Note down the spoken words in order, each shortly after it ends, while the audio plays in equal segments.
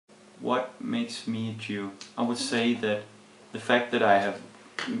What makes me a Jew? I would say that the fact that I have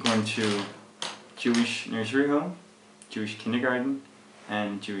gone to Jewish nursery home, Jewish kindergarten,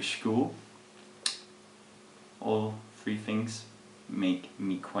 and Jewish school, all three things make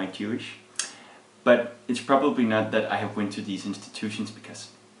me quite Jewish. But it's probably not that I have went to these institutions, because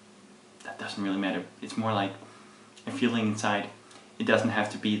that doesn't really matter. It's more like a feeling inside. It doesn't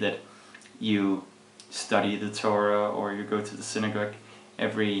have to be that you study the Torah or you go to the synagogue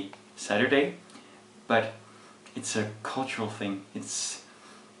every Saturday, but it's a cultural thing. It's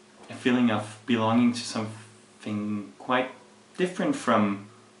a feeling of belonging to something quite different from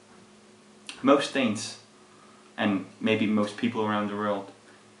most things and maybe most people around the world.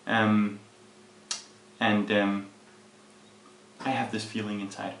 I have this feeling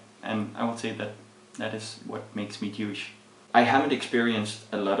inside, and I would say that that is what makes me Jewish. I haven't experienced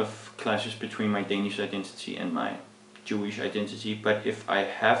a lot of clashes between my Danish identity and my Jewish identity, but if I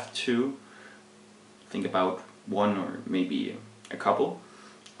have to think about one or maybe a couple,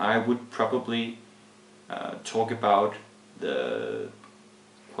 I would probably talk about the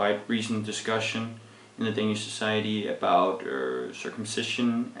quite recent discussion in the Danish society about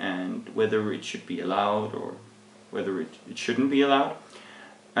circumcision and whether it should be allowed or whether it shouldn't be allowed.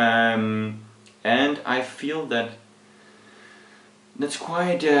 And I feel that that's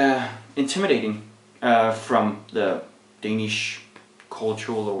quite intimidating from the Danish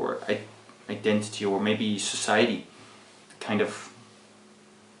cultural or identity or maybe society, kind of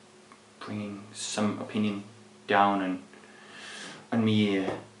bringing some opinion down on me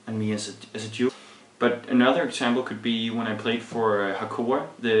as a Jew. But another example could be when I played for Hakoah,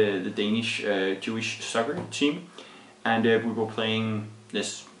 the Danish Jewish soccer team, and we were playing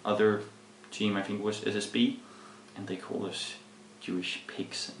this other team, I think it was SSB, and they called us Jewish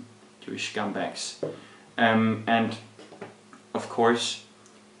pigs and Jewish scumbags. And of course,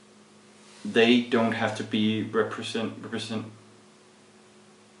 they don't have to be they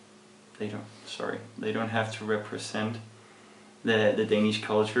don't have to represent the Danish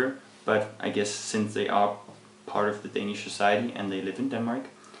culture, but I guess since they are part of the Danish society and they live in Denmark,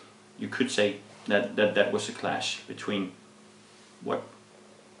 you could say that was a clash between what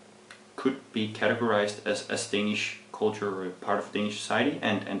could be categorized as Danish culture or part of Danish society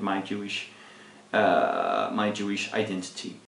and my Jewish identity.